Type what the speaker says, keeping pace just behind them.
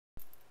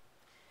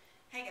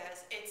Hey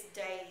guys, it's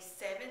day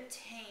 17,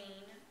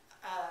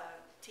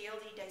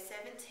 TLD day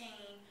 17.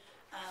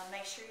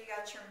 Make sure you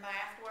got your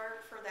math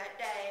work for that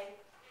day.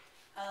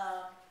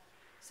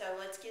 So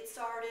let's get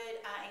started.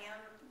 I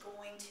am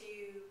going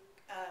to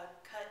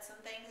cut some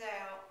things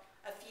out,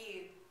 a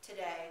few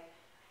today.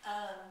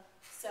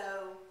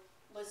 So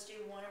let's do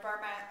one of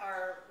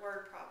our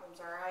word problems,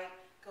 all right?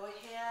 Go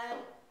ahead.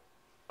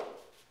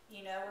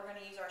 You know we're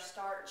going to use our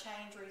start,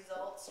 change,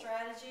 result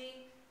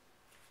strategy.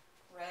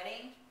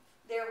 Ready?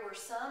 There were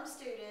some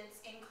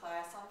students in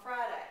class on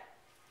Friday.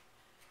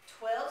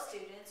 12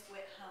 students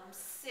went home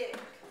sick.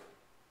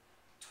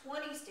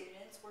 20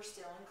 students were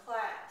still in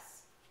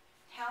class.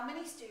 How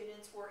many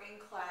students were in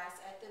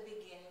class at the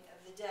beginning of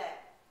the day?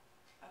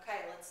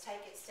 Okay, let's take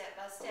it step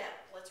by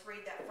step. Let's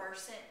read that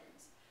first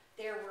sentence.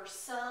 There were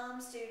some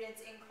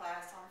students in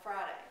class on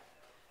Friday.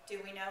 Do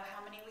we know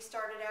how many we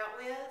started out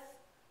with?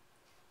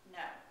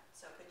 No.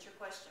 So put your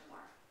question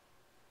mark.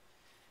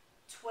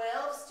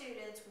 12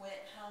 students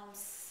went home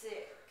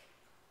sick.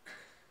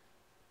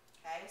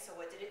 Okay, so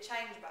what did it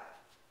change by?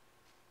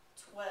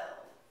 12.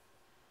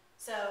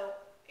 So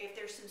if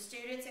there's some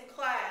students in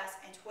class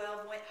and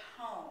 12 went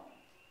home,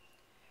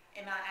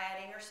 am I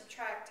adding or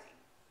subtracting?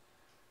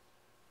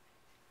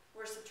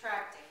 We're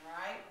subtracting,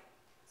 right?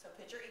 So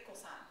put your equal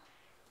sign.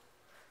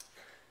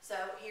 So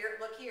here,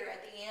 look here,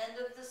 at the end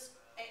of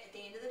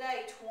the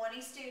day,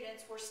 20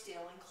 students were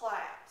still in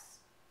class.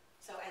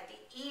 So at the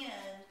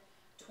end,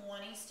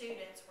 20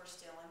 students were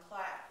still in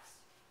class.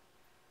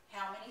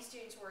 How many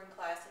students were in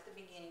class at the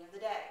beginning of the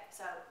day?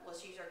 So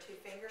let's use our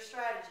two-finger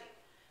strategy.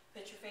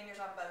 Put your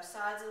fingers on both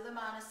sides of the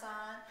minus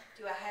sign.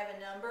 Do I have a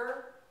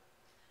number?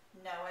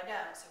 No, I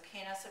don't. So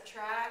can I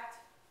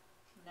subtract?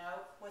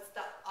 No. What's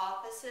the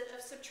opposite of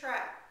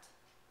subtract?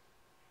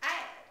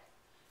 Add.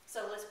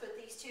 So let's put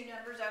these two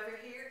numbers over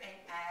here and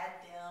add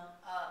them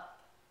up.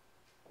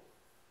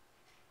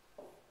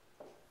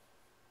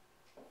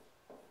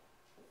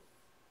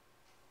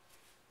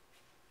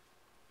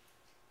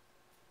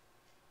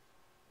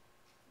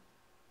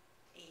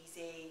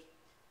 Easy.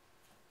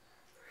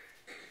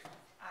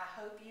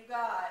 I hope you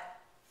got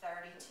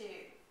 32.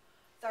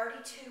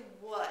 32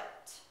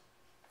 what?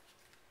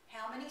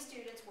 How many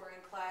students were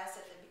in class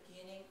at the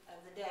beginning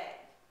of the day?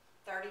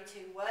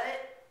 32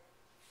 what?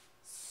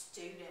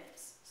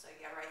 Students. So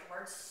you gotta write the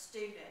word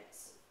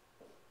students.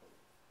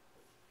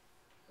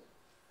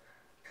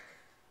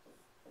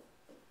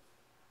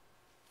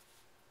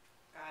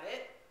 Got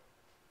it?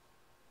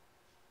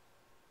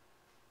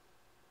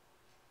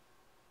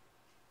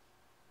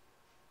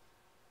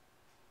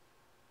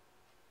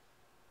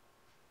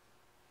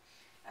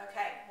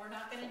 Okay, we're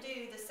not going to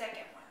do the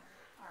second one.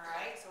 All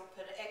right, so we'll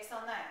put an X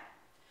on that.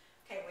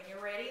 Okay, when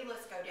you're ready,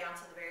 let's go down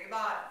to the very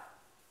bottom.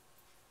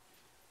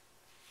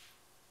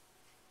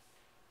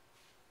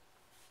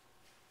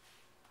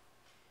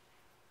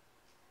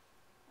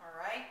 All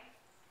right.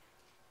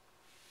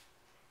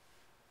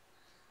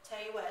 Tell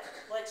you what,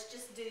 let's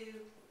just do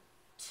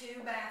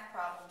two math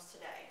problems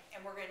today,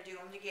 and we're going to do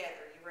them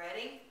together. You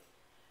ready?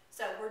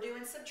 So we're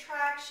doing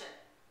subtraction.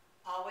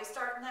 Always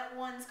start in that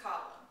ones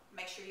column.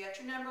 Make sure you got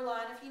your number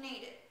line if you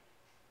need it.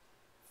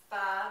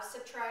 5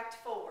 subtract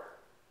 4.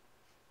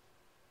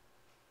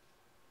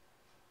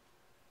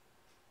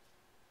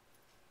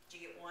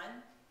 Did you get 1?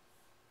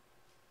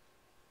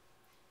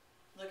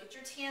 Look at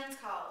your tens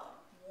column.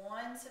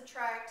 1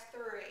 subtract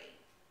 3.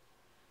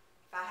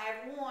 If I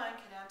have 1,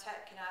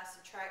 can I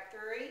subtract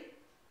 3?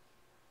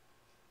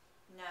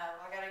 No,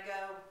 I gotta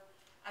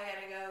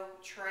go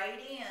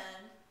trade in.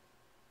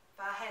 If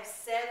I have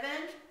 7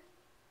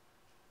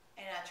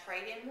 and I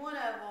trade in one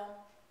of them,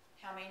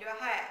 how many do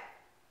I have?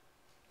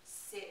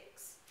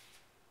 6.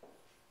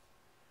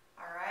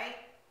 All right,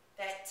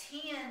 that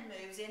 10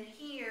 moves in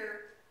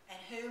here, and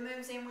who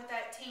moves in with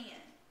that 10?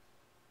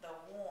 The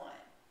 1.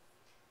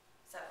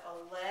 So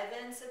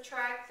 11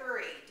 subtract 3.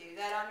 Do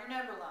that on your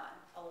number line.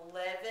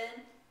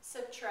 11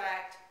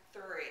 subtract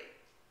 3.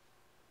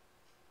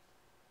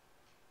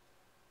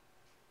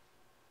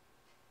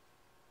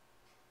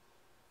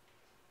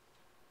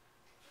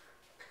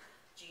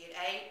 Did you get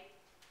 8?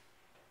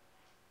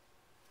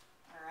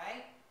 All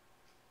right.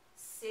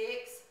 6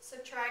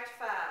 subtract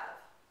 5.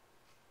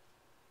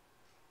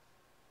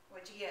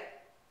 What'd you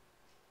get?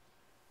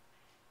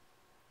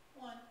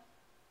 1.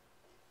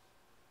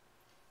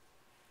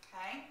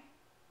 Okay.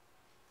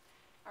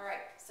 All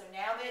right, so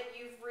now that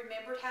you've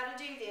remembered how to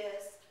do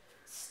this,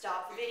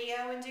 stop the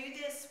video and do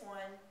this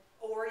one,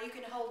 or you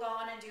can hold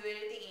on and do it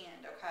at the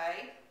end,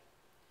 okay?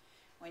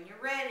 When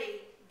you're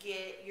ready,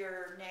 get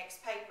your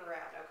next paper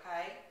out,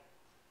 okay?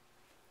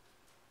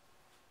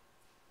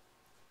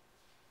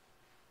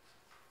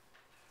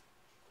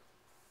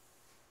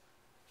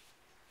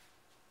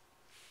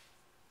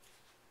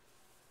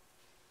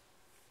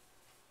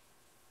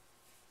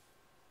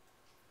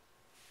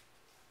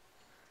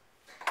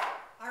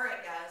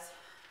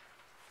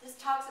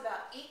 Talks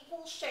about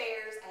equal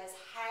shares as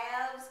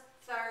halves,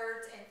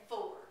 thirds, and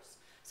fours.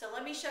 So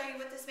let me show you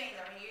what this means.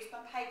 I'm going to use my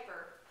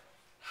paper.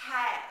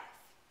 Half.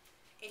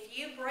 If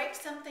you break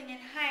something in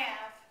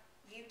half,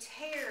 you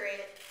tear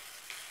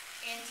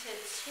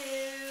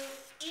two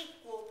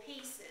equal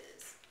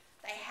pieces.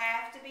 They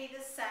have to be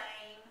the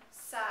same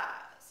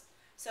size.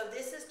 So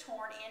this is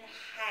torn in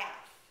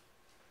half,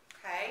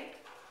 okay?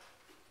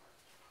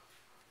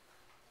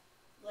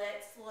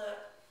 Let's look.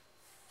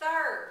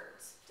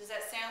 Thirds. Does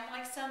that sound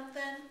like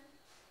something?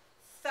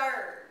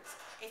 Thirds.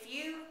 If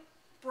you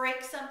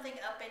break something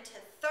up into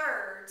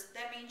thirds,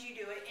 that means you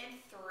do it in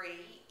 3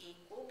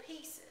 equal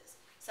pieces.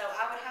 So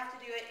I would have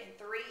to do it in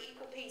 3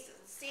 equal pieces.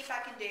 Let's see if I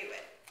can do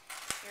it.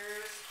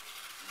 Here's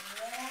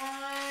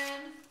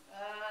one.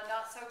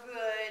 Not so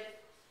good.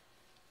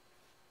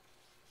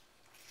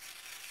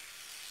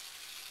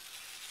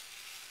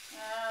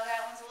 Oh,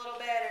 that one's a little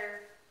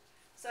better.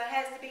 So it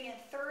has to be in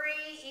 3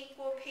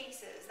 equal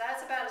pieces.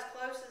 That's about as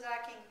close as I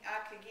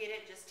could get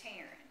it just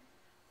tearing.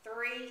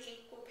 3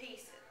 equal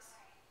pieces.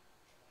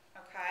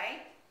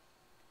 Okay?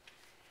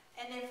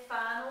 And then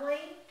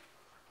finally,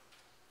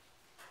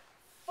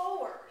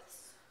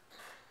 fourths.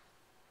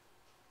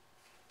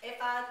 If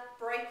I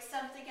break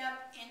something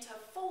up into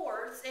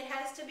fourths, it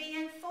has to be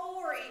in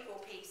 4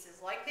 equal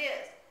pieces, like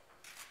this.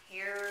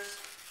 Here's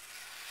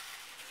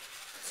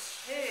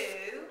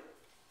 2,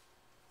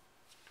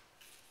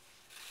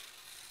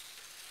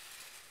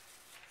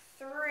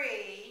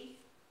 3,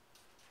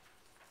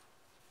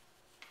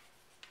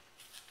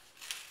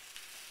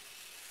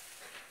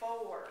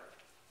 4.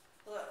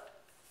 Look,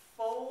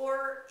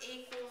 4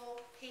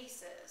 equal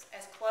pieces,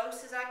 as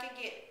close as I could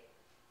get it.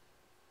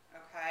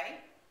 Okay?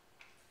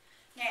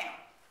 Now,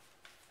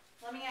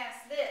 let me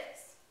ask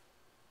this.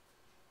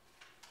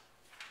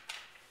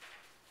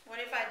 What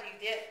if I do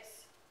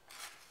this?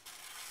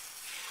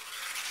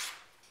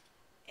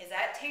 Is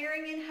that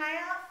tearing in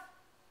half?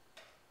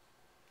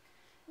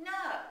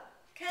 No,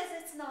 because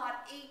it's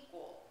not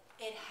equal.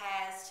 It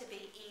has to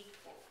be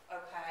equal,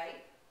 okay?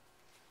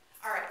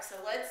 All right, so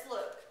let's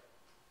look.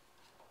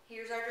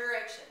 Here's our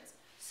directions.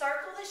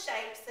 Circle the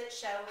shapes that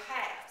show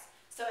halves.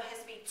 So it has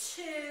to be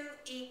 2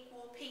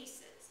 equal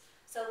pieces.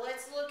 So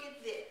let's look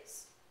at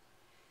this.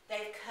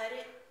 They've cut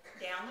it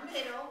down the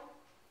middle.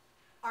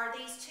 Are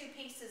these 2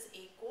 pieces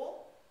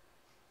equal?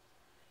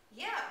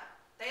 Yeah,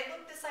 they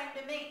look the same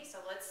to me, so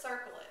let's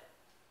circle it.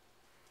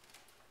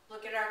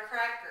 Look at our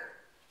cracker.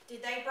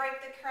 Did they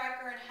break the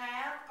cracker in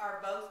half?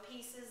 Are both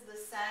pieces the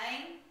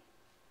same?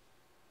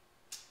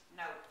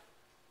 Nope.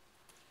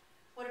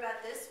 What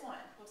about this one?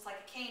 Looks like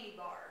a candy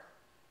bar.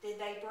 Did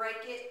they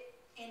break it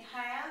in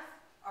half?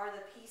 Are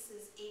the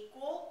pieces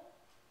equal?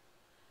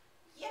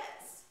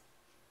 Yes.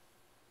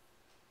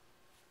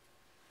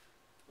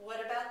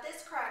 What about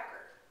this cracker?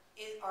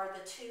 Are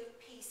the 2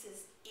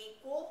 pieces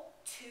equal?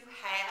 2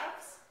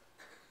 halves?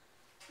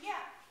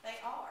 Yeah, they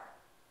are.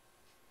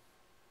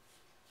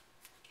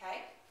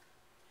 Okay?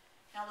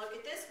 Now look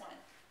at this one.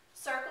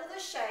 Circle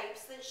the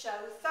shapes that show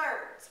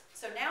thirds.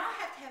 So now I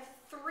have to have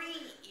 3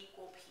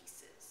 equal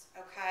pieces.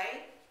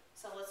 Okay?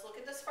 So let's look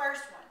at this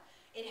first one.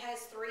 It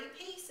has 3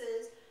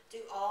 pieces. Do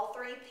all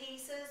 3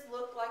 pieces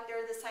look like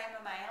they're the same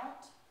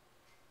amount?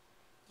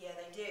 Yeah,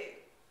 they do.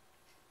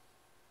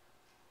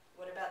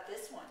 What about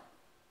this one?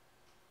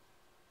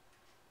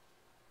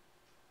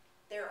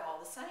 They're all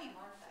the same,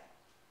 aren't they?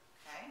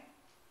 Okay.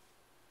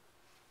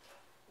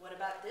 What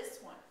about this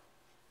one?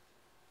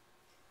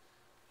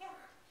 Yeah,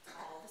 it's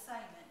all the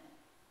same, isn't it?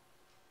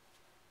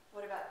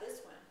 What about this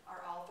one?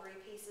 Are all 3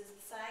 pieces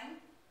the same?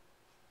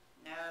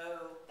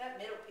 No, that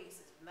middle piece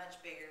is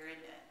much bigger,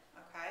 isn't it?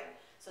 Okay,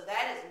 so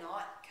that is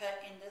not cut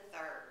into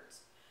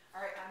thirds.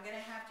 All right, I'm going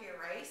to have to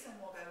erase and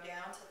we'll go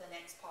down to the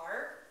next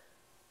part.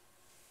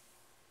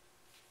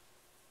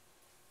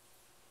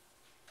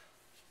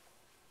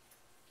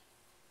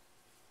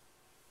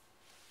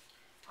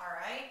 All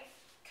right,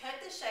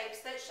 cut the shapes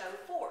that show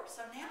 4.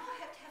 So now I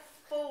have to have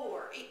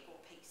 4 equal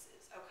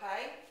pieces,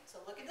 okay? So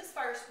look at this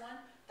first one.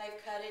 They've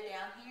cut it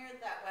down here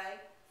that way.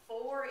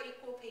 4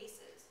 equal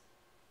pieces.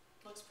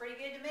 Looks pretty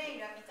good to me,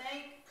 don't you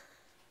think?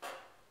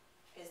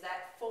 Is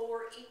that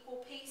 4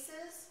 equal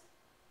pieces?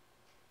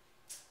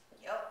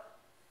 Yep.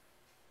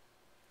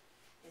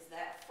 Is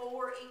that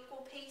 4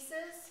 equal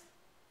pieces?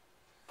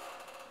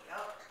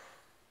 Yep.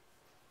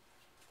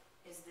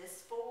 Is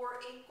this 4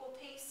 equal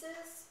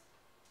pieces?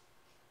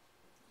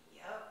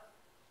 Yep.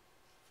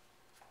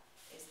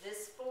 Is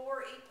this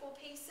 4 equal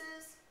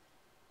pieces?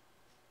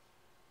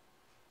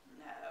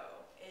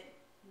 No.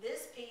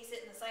 This piece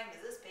isn't the same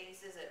as this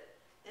piece, is it?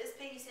 This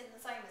piece isn't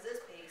the same as this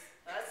piece.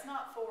 That's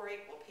not 4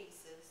 equal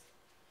pieces.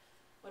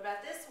 What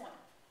about this one?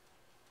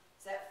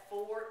 Is that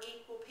 4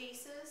 equal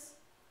pieces?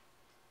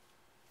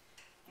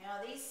 Now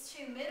these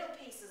 2 middle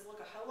pieces look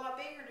a whole lot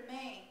bigger to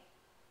me.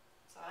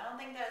 So I don't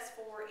think that's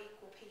 4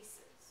 equal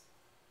pieces.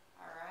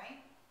 All right?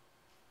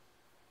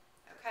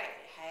 Okay,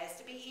 it has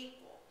to be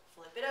equal.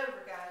 Flip it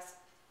over, guys.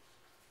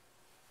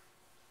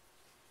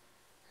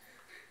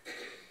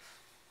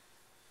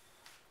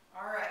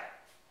 All right.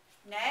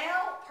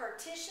 Now,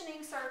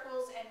 partitioning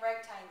circles and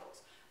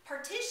rectangles.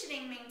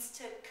 Partitioning means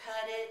to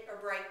cut it or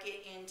break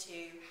it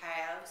into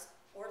halves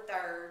or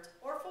thirds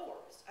or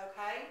fourths,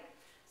 okay?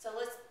 So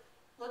let's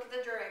look at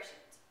the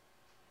directions.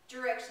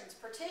 Directions.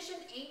 Partition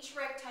each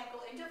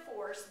rectangle into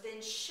fourths,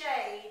 then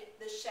shade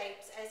the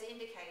shapes as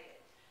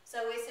indicated.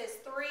 So it says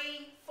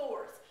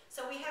 3/4.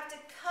 So we have to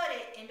cut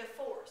it into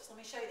fourths. Let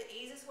me show you the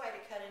easiest way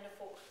to cut into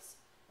fourths.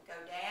 Go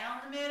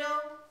down the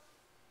middle,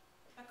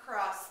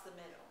 across the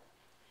middle.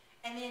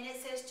 And then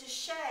it says to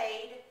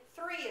shade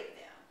 3 of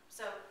them.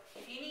 So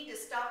if you need to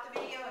stop the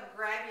video and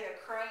grab you a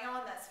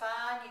crayon, that's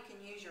fine. You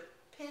can use your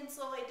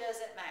pencil, it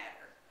doesn't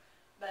matter.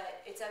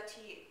 But it's up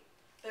to you.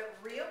 But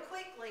real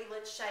quickly,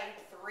 let's shade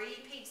 3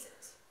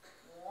 pieces.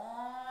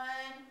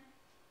 1,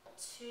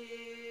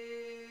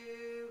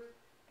 2,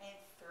 and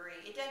 3.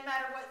 It doesn't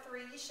matter what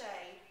 3 you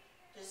shade.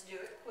 Just do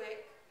it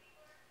quick.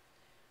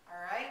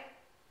 All right.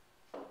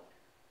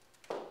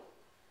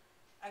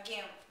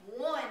 Again,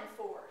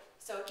 1/4.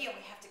 So again,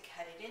 we have to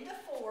cut it into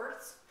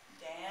fourths.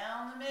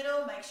 Down the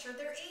middle, make sure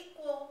they're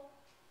equal.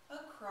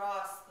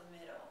 Across the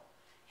middle.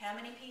 How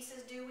many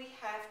pieces do we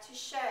have to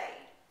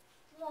shade?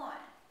 1.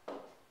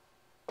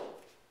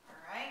 All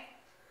right.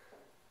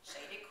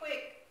 Shade it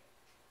quick.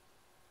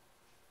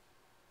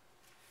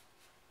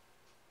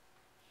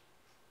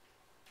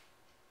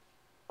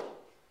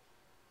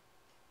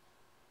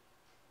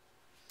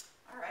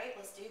 All right,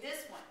 let's do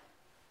this one.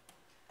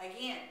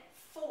 Again,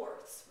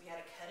 fourths. We got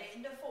to cut it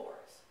into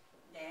fourths.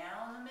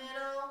 Down the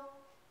middle,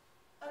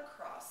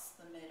 across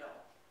the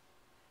middle.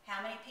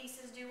 How many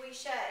pieces do we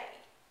shade?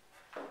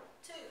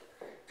 2.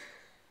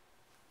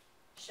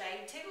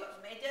 Shade 2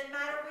 of them. It doesn't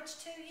matter which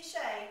 2 you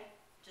shade.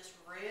 Just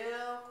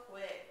real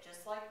quick,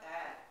 just like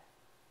that.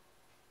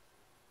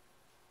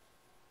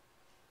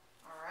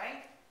 All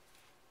right.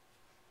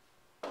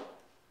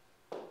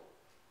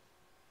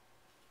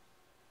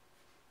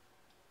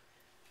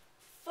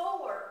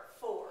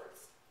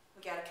 4/4.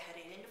 We got to cut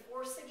it into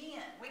fourths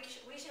again.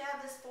 We should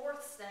have this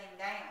fourths thing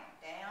down.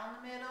 Down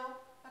the middle,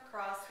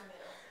 across the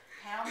middle.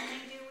 How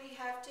many do we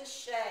have to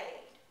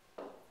shade?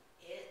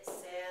 It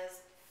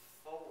says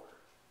 4.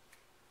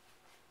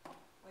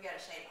 We got to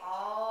shade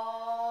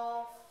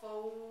all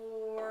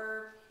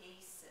 4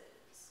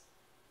 pieces.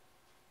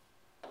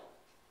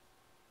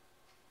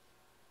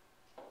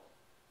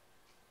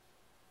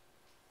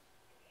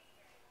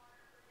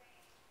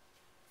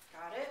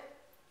 Got it?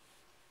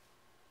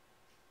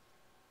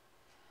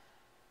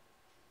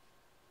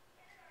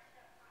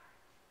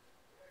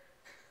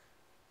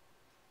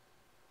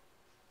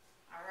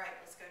 All right,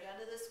 let's go down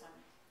to this one.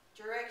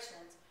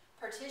 Directions.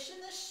 Partition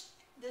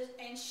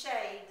and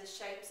shade the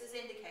shapes as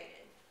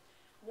indicated.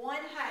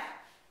 1/2.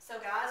 So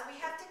guys, we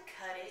have to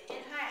cut it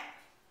in half.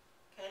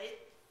 Cut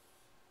it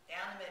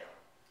down the middle.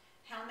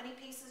 How many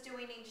pieces do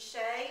we need to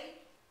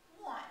shade?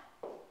 1.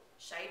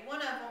 Shade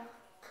 1 of them.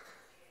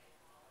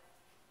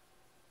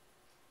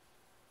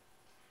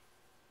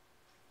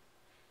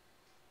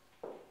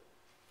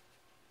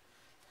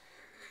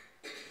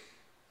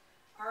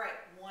 All right,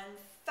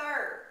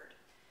 1/3.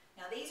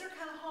 Now these are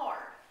kind of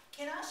hard.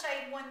 Can I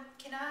shade one?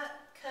 Can I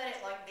cut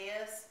it like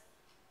this?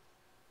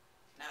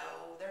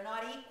 No, they're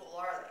not equal,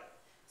 are they?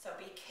 So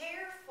be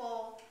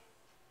careful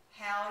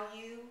how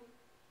you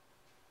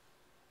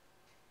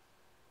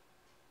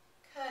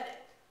cut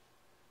it.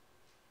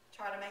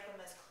 Try to make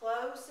them as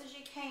close as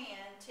you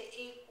can to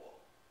equal.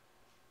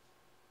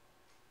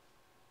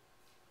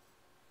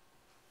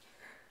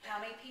 How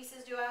many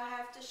pieces do I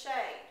have to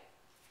shade?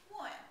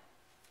 1.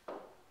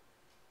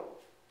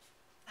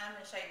 I'm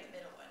going to shade the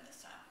middle one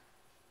this time.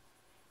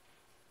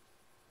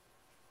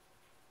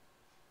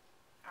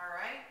 All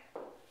right.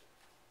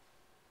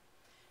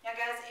 Now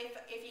guys,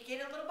 if you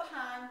get a little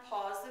behind,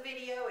 pause the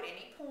video at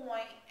any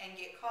point and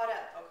get caught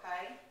up,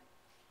 okay?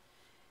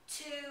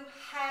 2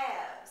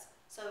 halves.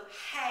 So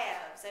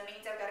halves, that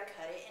means I've got to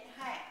cut it in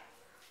half.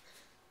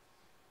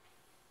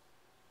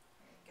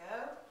 There you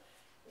go.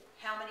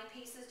 How many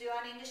pieces do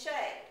I need to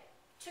shade?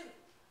 2.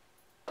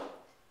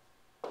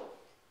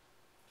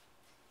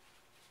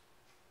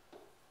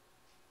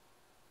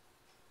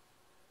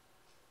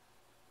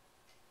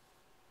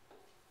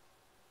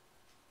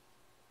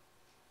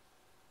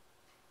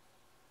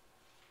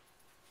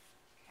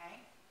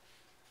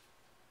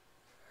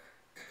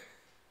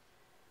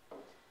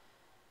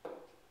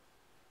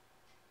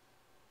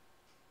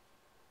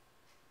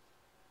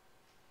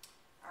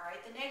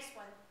 The next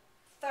one,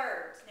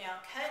 thirds.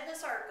 Now, cutting a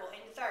circle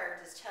into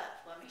thirds is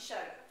tough. Let me show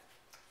you.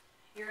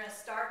 You're going to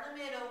start in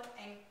the middle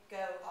and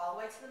go all the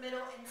way to the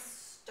middle and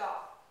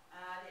stop.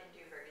 I didn't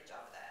do a very good job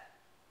of that.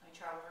 Let me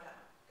try one more time.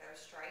 Go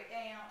straight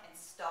down and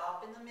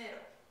stop in the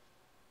middle.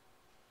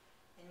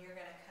 And you're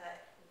going to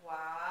cut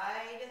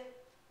wide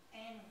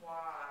and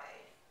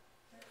wide.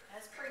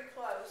 That's pretty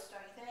close,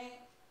 don't you think?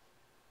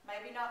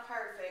 Maybe not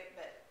perfect,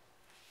 but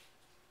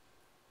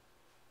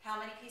how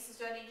many pieces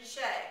do I need to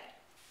shade?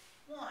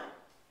 1.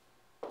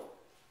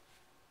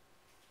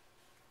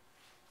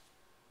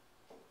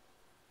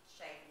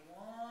 Shade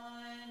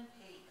 1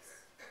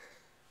 piece.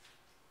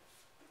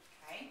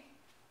 Okay.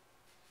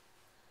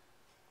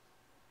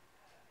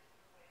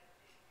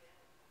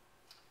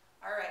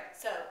 All right,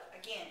 so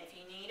again, if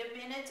you need a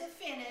minute to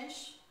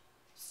finish,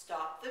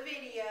 stop the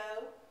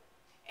video,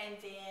 and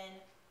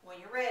then when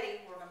you're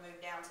ready, we're going to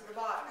move down to the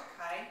bottom.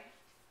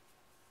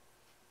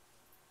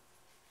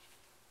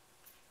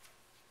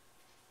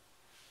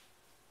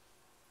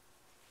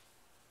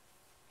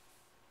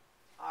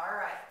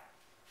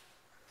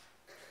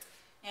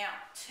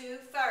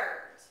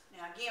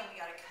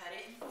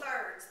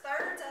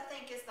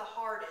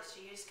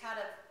 you just kind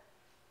of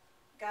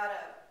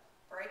gotta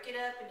break it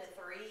up into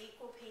 3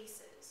 equal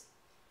pieces.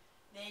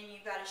 Then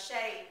you've got to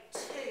shade 2.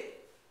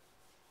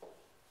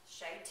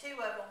 Shade 2 of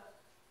them.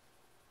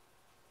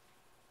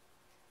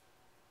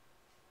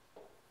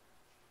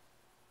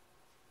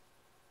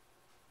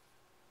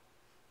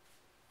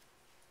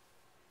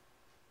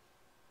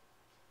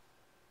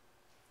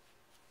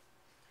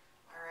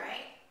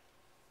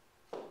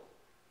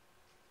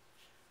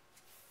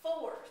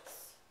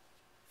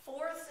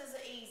 Fourths is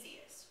the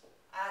easiest,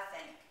 I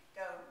think.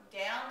 Go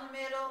down the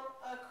middle,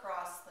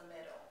 across the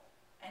middle.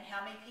 And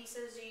how many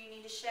pieces do you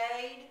need to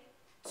shade?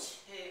 2.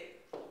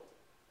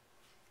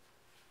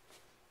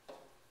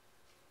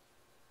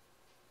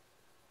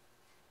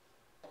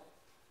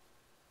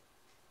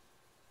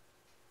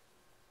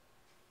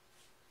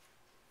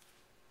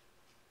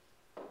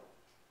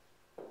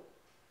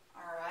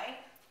 All right.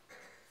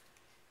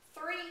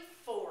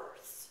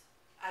 3/4.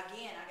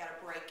 Again, I got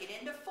to break it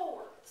into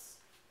fourths.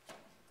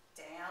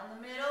 Down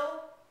the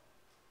middle,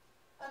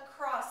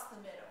 across the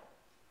middle.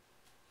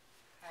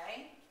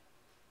 Okay?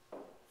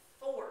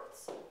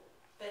 Fourths.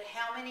 But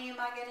how many am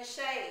I going to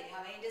shade?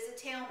 How many does it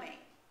tell me?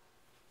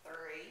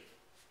 3.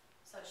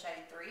 So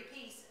shade 3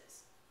 pieces.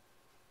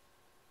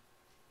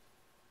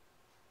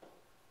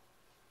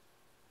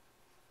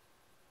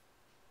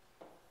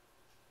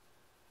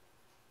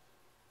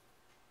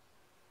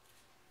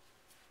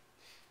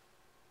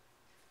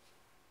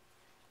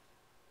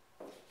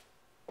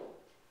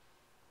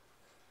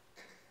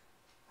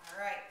 All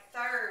right,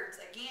 thirds.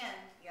 Again,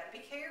 you got to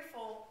be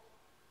careful.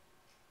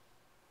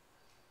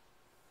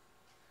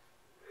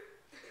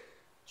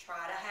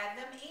 Try to have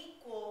them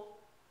equal.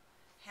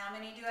 How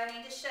many do I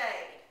need to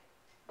shade?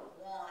 1.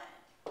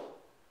 I'm going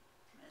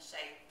to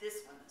shade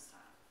this one this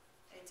time.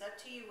 It's up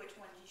to you which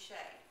one you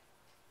shade.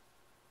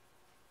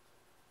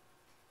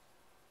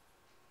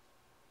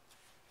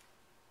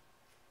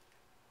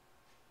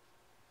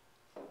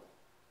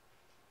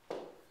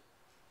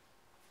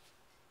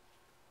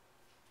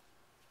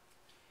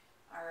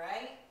 All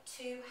right,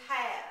 2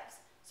 halves.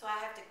 So I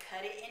have to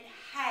cut it in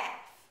half.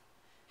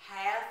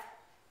 Half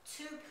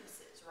 2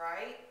 pieces,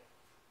 right?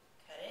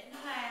 Cut it in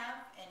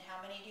half, and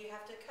how many do you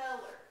have to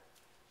color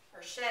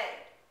or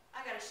shade?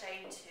 I got to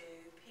shade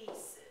 2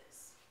 pieces.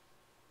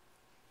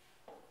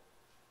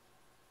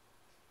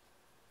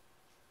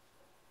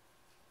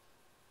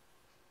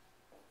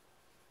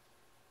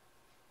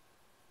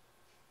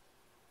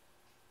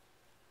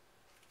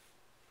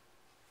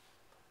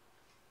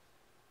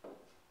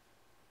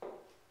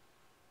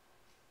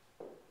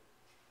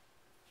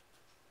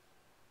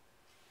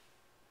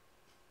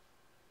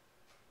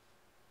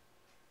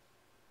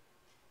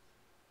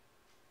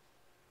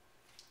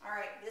 All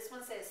right, this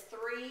one says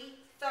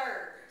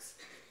 3/3.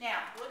 Now,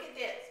 look at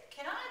this.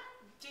 Can I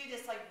do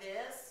this like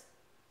this?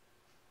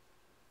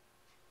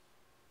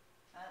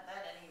 That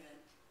doesn't even.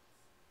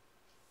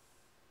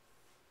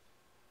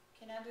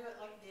 Can I do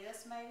it like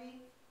this,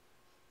 maybe?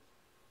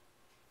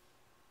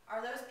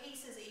 Are those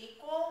pieces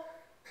equal?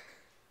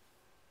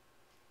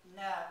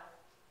 No.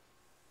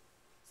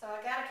 So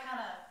I got to kind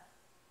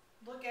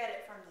of look at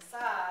it from the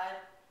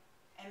side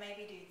and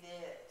maybe do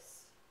this.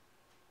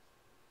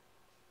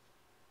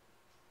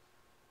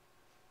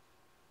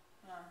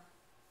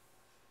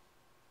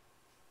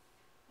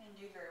 Didn't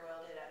do very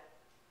well, did I?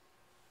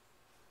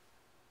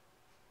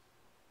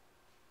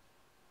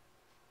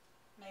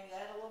 Maybe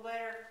that a little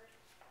better.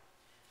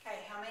 Okay,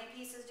 how many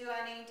pieces do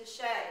I need to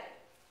shade?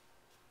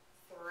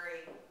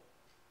 3.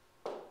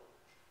 All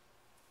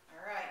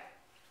right.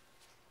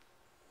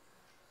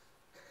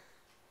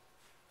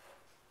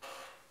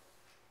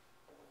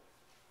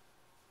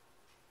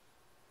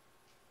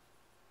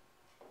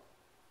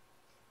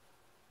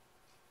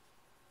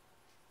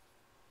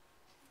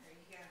 There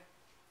you go.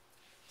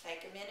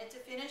 Take a minute to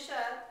finish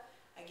up.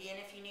 Again,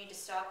 if you need to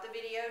stop the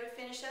video to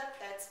finish up,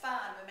 that's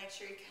fine, but make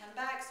sure you come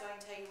back so I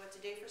can tell you what to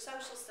do for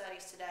social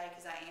studies today,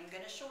 because I am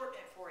going to shorten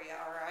it for you,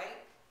 all right?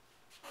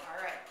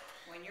 All right,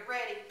 when you're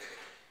ready,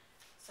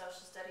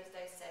 social studies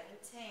day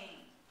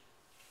 17.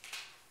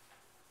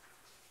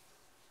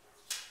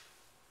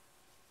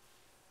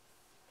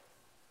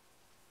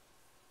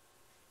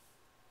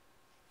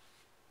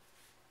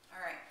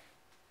 All right,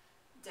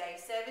 day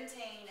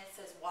 17, it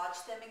says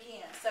watch them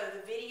again. So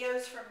the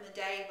videos from the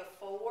day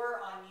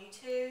before on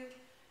YouTube,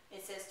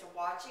 it says to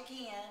watch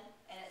again,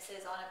 and it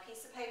says on a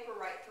piece of paper,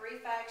 write 3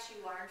 facts you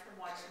learned from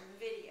watching the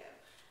video.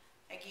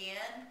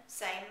 Again,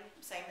 same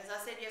as I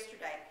said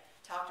yesterday.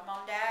 Talk to mom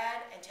and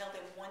dad and tell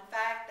them 1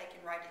 fact. They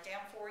can write it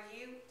down for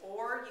you,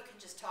 or you can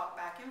just talk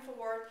back and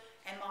forth,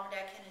 and mom and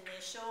dad can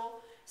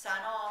initial,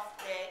 sign off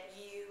that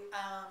you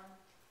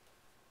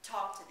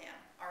talk to them,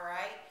 all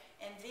right?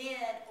 And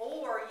then,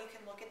 or you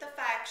can look at the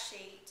fact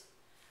sheet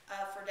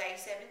for day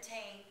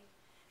 17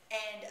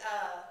 and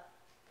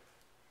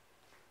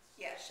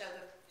yeah, show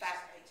the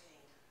fact.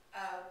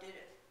 Did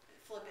it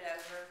flip it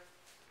over?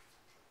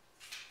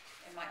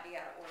 It might be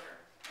out of order.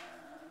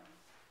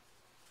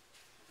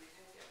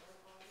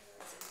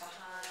 Is it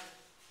behind?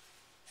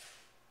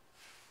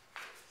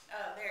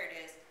 Oh, there it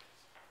is.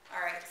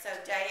 All right, so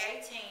day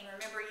 18.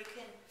 Remember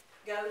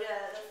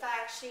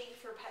sheet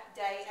for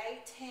day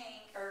 18,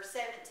 or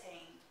 17.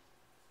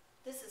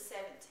 This is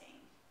 17.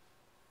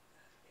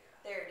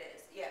 There it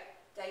is, yeah.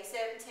 Day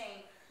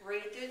 17,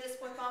 read through this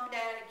with mom and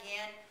dad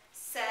again.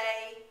 Say